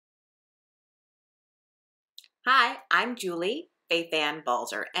Hi, I'm Julie, Fei-Fan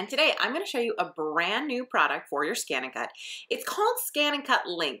Balzer, and today I'm going to show you a brand new product for your ScanNCut. It's called ScanNCut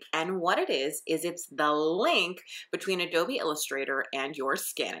Link, and what it is it's the link between Adobe Illustrator and your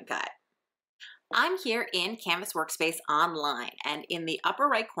ScanNCut. I'm here in CanvasWorkspace Online, and in the upper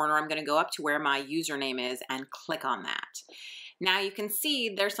right corner, I'm going to go up to where my username is and click on that. Now you can see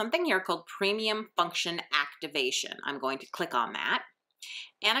there's something here called Premium Function Activation. I'm going to click on that.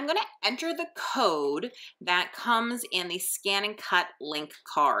 And I'm going to enter the code that comes in the ScanNCut Link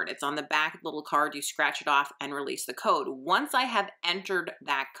card. It's on the back of the little card. You scratch it off and release the code. Once I have entered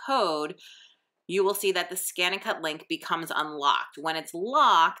that code, you will see that the ScanNCut Link becomes unlocked. When it's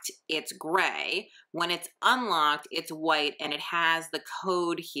locked, it's gray. When it's unlocked, it's white, and it has the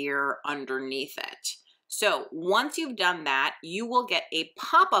code here underneath it. So once you've done that, you will get a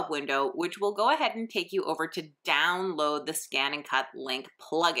pop-up window, which will go ahead and take you over to download the ScanNCut Link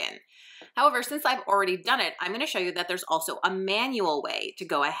plugin. However, since I've already done it, I'm going to show you that there's also a manual way to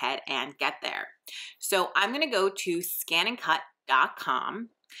go ahead and get there. So I'm going to go to ScanNCut.com,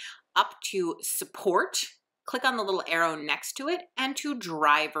 up to Support, click on the little arrow next to it, and to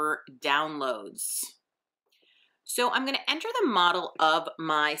Driver Downloads. So I'm going to enter the model of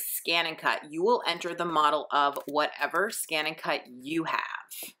my ScanNCut. You will enter the model of whatever ScanNCut you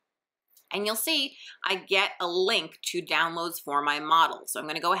have. And you'll see I get a link to downloads for my model. So I'm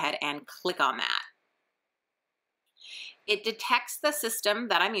going to go ahead and click on that. It detects the system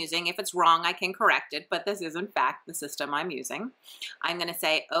that I'm using. If it's wrong, I can correct it, but this is in fact the system I'm using. I'm going to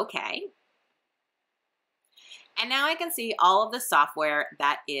say OK. And now I can see all of the software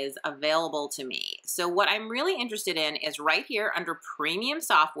that is available to me. So what I'm really interested in is right here under Premium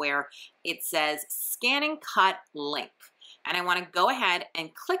Software, it says ScanNCut Link. And I want to go ahead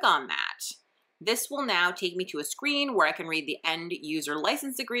and click on that. This will now take me to a screen where I can read the end user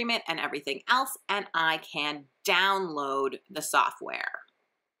license agreement and everything else, and I can download the software.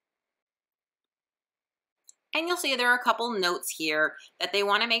 And you'll see there are a couple notes here that they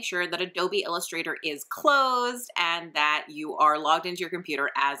want to make sure that Adobe Illustrator is closed and that you are logged into your computer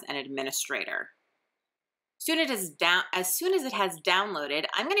as an administrator. As soon as it has downloaded,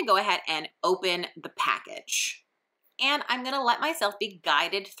 I'm going to go ahead and open the package. And I'm going to let myself be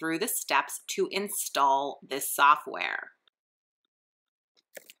guided through the steps to install this software.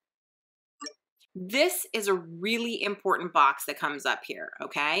 This is a really important box that comes up here,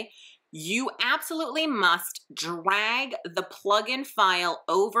 okay? You absolutely must drag the plugin file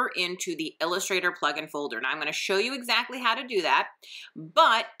over into the Illustrator plugin folder. Now I'm going to show you exactly how to do that,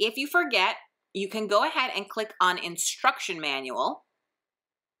 but if you forget, you can go ahead and click on Instruction Manual,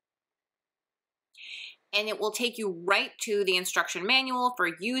 and it will take you right to the instruction manual for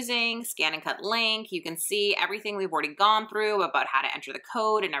using ScanNCut Link. You can see everything we've already gone through about how to enter the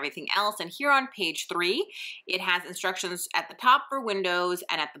code and everything else. And here on page 3, it has instructions at the top for Windows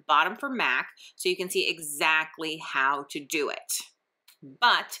and at the bottom for Mac, so you can see exactly how to do it.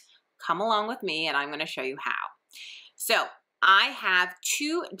 But come along with me and I'm going to show you how. So I have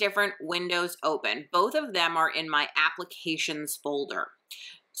 2 different windows open. Both of them are in my Applications folder.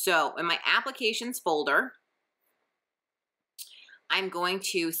 So in my Applications folder, I'm going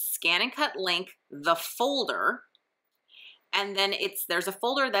to ScanNCut Link the folder, and then there's a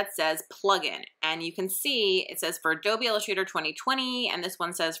folder that says Plugin, and you can see it says for Adobe Illustrator 2020, and this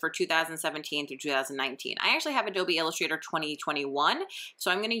one says for 2017 through 2019. I actually have Adobe Illustrator 2021, so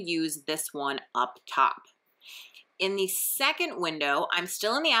I'm going to use this one up top. In the second window, I'm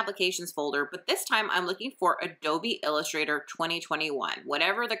still in the Applications folder, but this time I'm looking for Adobe Illustrator 2021,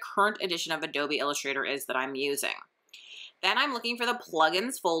 whatever the current edition of Adobe Illustrator is that I'm using. Then I'm looking for the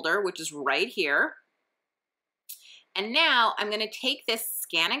Plugins folder, which is right here. And now I'm going to take this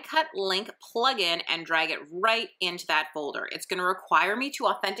ScanNCut Link plugin and drag it right into that folder. It's going to require me to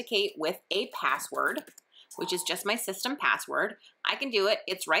authenticate with a password, which is just my system password. I can do it,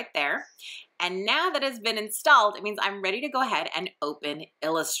 it's right there. And now that it's been installed, it means I'm ready to go ahead and open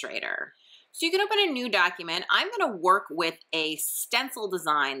Illustrator. So you can open a new document. I'm gonna work with a stencil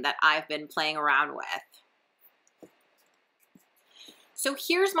design that I've been playing around with. So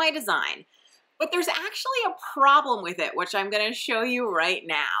here's my design. But there's actually a problem with it, which I'm going to show you right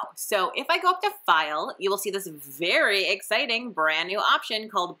now. So if I go up to File, you will see this very exciting brand new option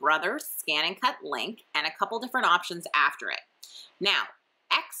called Brother ScanNCut Link, and a couple different options after it. Now,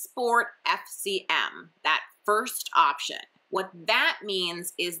 Export FCM, that first option, What that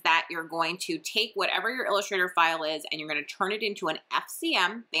means is that you're going to take whatever your Illustrator file is and you're going to turn it into an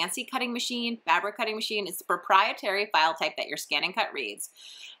FCM, fancy cutting machine, fabric cutting machine. It's a proprietary file type that your ScanNCut reads.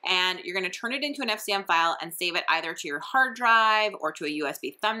 And you're going to turn it into an FCM file and save it either to your hard drive or to a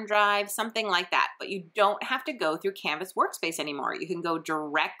USB thumb drive, something like that. But you don't have to go through CanvasWorkspace anymore. You can go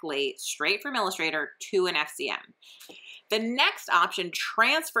directly straight from Illustrator to an FCM. The next option,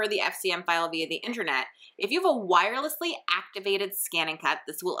 transfer the FCM file via the internet. If you have a wirelessly activated ScanNCut,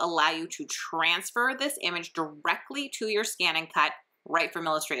 this will allow you to transfer this image directly to your ScanNCut right from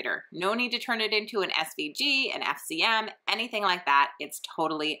Illustrator. No need to turn it into an SVG, an FCM, anything like that. It's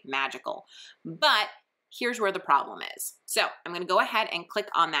totally magical. But here's where the problem is. So I'm going to go ahead and click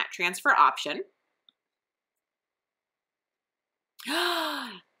on that transfer option.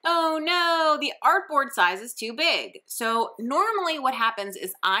 Oh no, the artboard size is too big. So normally what happens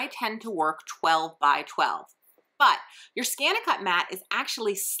is I tend to work 12 by 12. But your ScanNCut mat is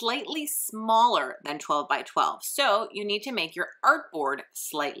actually slightly smaller than 12 by 12. So you need to make your artboard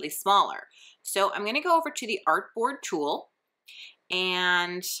slightly smaller. So I'm going to go over to the artboard tool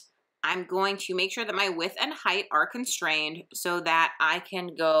and I'm going to make sure that my width and height are constrained so that I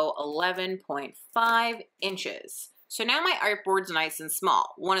can go 11.5 inches. So now my artboard's nice and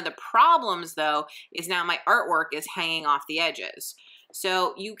small. One of the problems though is now my artwork is hanging off the edges.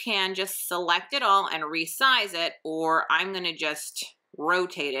 So you can just select it all and resize it, or I'm gonna just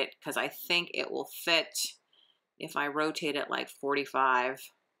rotate it because I think it will fit if I rotate it like 45.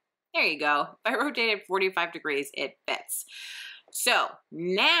 There you go. If I rotate it 45 degrees, it fits. So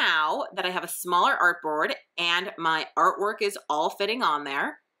now that I have a smaller artboard and my artwork is all fitting on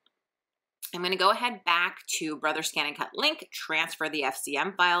there, I'm going to go ahead back to Brother ScanNCut Link, transfer the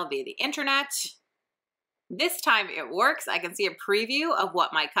FCM file via the internet. This time it works. I can see a preview of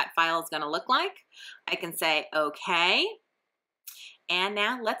what my cut file is going to look like. I can say okay. And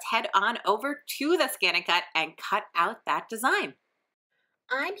now let's head on over to the ScanNCut and cut out that design.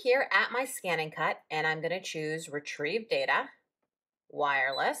 I'm here at my ScanNCut and I'm going to choose Retrieve Data,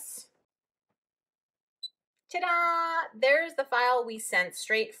 Wireless. Ta-da! There's the file we sent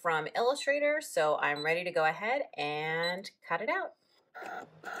straight from Illustrator, so I'm ready to go ahead and cut it out.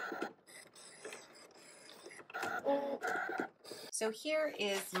 So here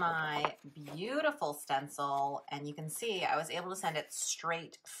is my beautiful stencil, and you can see I was able to send it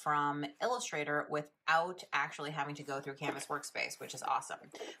straight from Illustrator without actually having to go through CanvasWorkspace, which is awesome.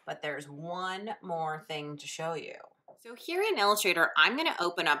 But there's one more thing to show you. So here in Illustrator, I'm going to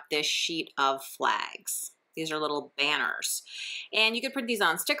open up this sheet of flags. These are little banners. And you could print these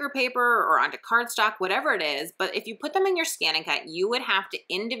on sticker paper or onto cardstock, whatever it is. But if you put them in your ScanNCut, you would have to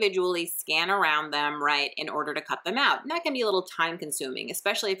individually scan around them, right, in order to cut them out. And that can be a little time consuming,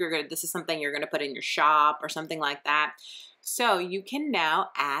 especially if this is something you're going to put in your shop or something like that. So you can now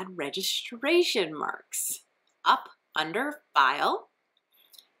add registration marks. Up under File,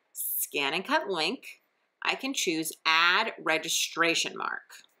 ScanNCut Link, I can choose Add Registration Mark.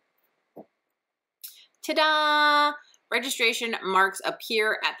 Ta-da! Registration marks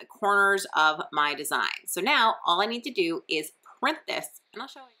appear at the corners of my design. So now all I need to do is print this and I'll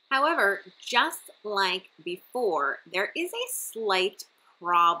show you. However, just like before, there is a slight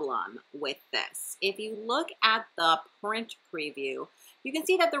problem with this. If you look at the print preview, you can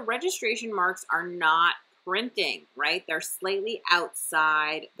see that the registration marks are not printing, right? They're slightly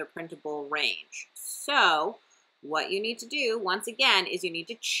outside the printable range. So what you need to do, once again, is you need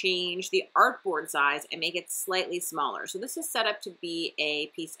to change the artboard size and make it slightly smaller. So this is set up to be a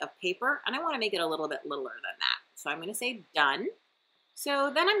piece of paper, and I want to make it a little bit littler than that. So I'm going to say Done.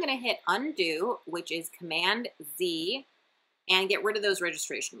 So then I'm going to hit Undo, which is Command Z, and get rid of those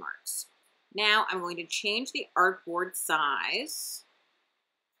registration marks. Now I'm going to change the artboard size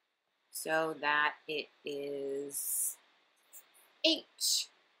so that it is 8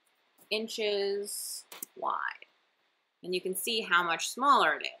 inches wide. And you can see how much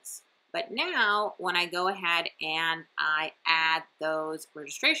smaller it is. But now, when I go ahead and I add those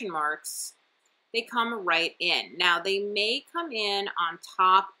registration marks, they come right in. Now, they may come in on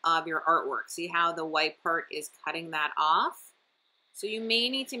top of your artwork. See how the white part is cutting that off? So you may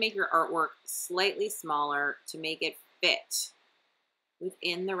need to make your artwork slightly smaller to make it fit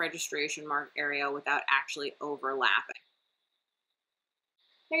within the registration mark area without actually overlapping.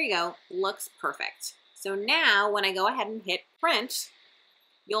 There you go, looks perfect. So now when I go ahead and hit print,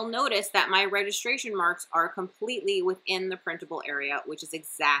 you'll notice that my registration marks are completely within the printable area, which is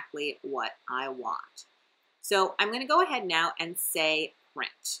exactly what I want. So I'm going to go ahead now and say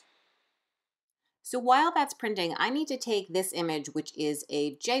print. So while that's printing, I need to take this image, which is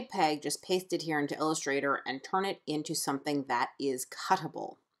a JPEG, just paste it here into Illustrator and turn it into something that is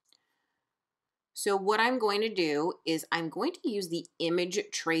cuttable. So what I'm going to do is I'm going to use the image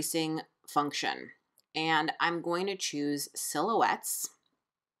tracing function, and I'm going to choose silhouettes.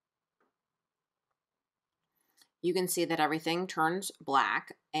 You can see that everything turns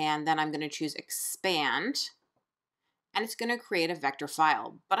black, and then I'm going to choose expand, and it's going to create a vector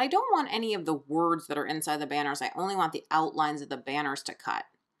file. But I don't want any of the words that are inside the banners. I only want the outlines of the banners to cut.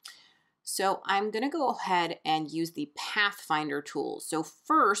 So I'm going to go ahead and use the Pathfinder tool. So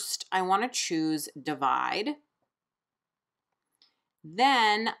first I want to choose divide.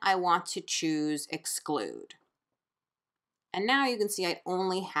 Then I want to choose exclude. And now you can see I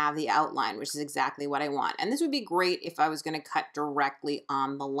only have the outline, which is exactly what I want. And this would be great if I was going to cut directly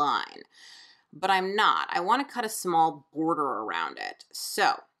on the line, but I'm not. I want to cut a small border around it.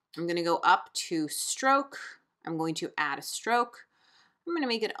 So I'm going to go up to stroke. I'm going to add a stroke. I'm going to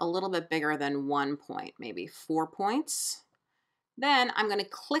make it a little bit bigger than 1 point, maybe 4 points. Then I'm going to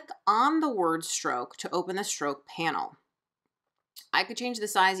click on the word stroke to open the stroke panel. I could change the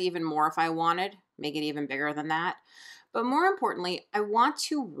size even more if I wanted, make it even bigger than that. But more importantly, I want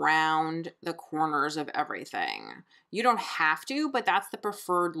to round the corners of everything. You don't have to, but that's the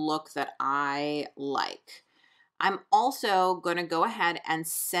preferred look that I like. I'm also going to go ahead and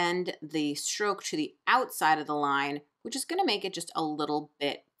send the stroke to the outside of the line, which is going to make it just a little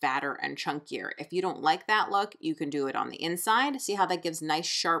bit fatter and chunkier. If you don't like that look, you can do it on the inside. See how that gives nice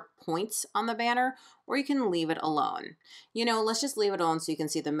sharp points on the banner, or you can leave it alone. You know, let's just leave it alone so you can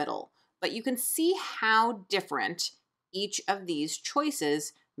see the middle. But you can see how different each of these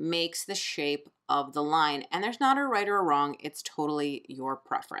choices makes the shape of the line. And there's not a right or a wrong, it's totally your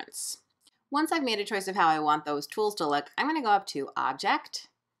preference. Once I've made a choice of how I want those tools to look, I'm going to go up to Object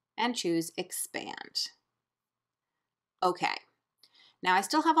and choose Expand. Okay, now I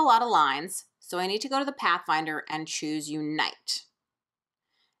still have a lot of lines, so I need to go to the Pathfinder and choose Unite.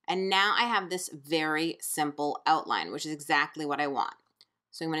 And now I have this very simple outline, which is exactly what I want.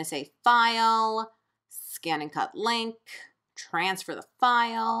 So I'm going to say File, ScanNCut Link, transfer the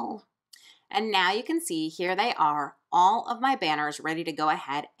file. And now you can see here they are, all of my banners ready to go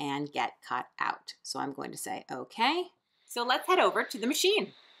ahead and get cut out. So I'm going to say okay. So let's head over to the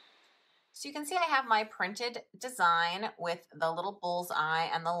machine. So you can see I have my printed design with the little bullseye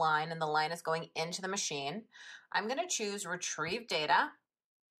and the line is going into the machine. I'm going to choose Retrieve Data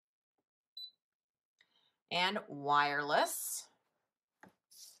and Wireless.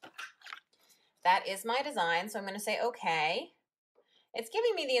 That is my design, so I'm going to say okay. It's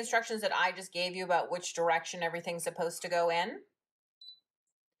giving me the instructions that I just gave you about which direction everything's supposed to go in.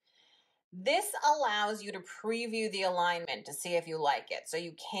 This allows you to preview the alignment to see if you like it. So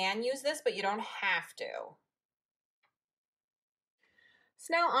you can use this, but you don't have to.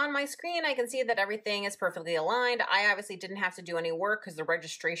 So now on my screen, I can see that everything is perfectly aligned. I obviously didn't have to do any work because the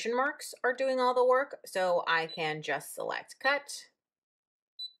registration marks are doing all the work. So I can just select Cut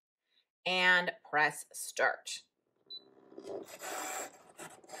and press Start.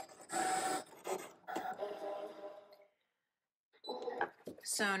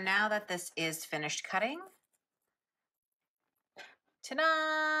 So now that this is finished cutting,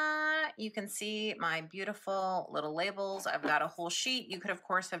 ta-da! You can see my beautiful little labels. I've got a whole sheet. You could, of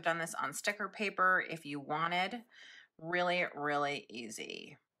course, have done this on sticker paper if you wanted. Really, really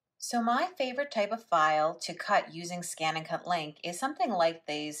easy. So my favorite type of file to cut using ScanNCut Link is something like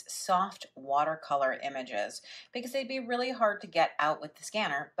these soft watercolor images, because they'd be really hard to get out with the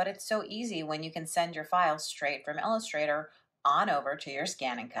scanner, but it's so easy when you can send your files straight from Illustrator on over to your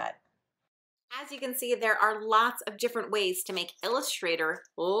ScanNCut. As you can see, there are lots of different ways to make Illustrator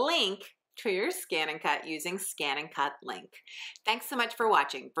link to your ScanNCut using ScanNCut Link. Thanks so much for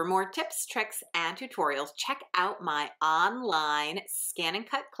watching. For more tips, tricks, and tutorials, check out my online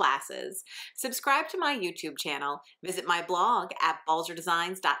ScanNCut classes, subscribe to my YouTube channel, visit my blog at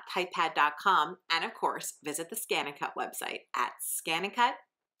balzerdesigns.typepad.com, and of course, visit the ScanNCut website at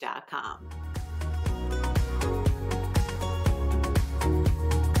scanncut.com.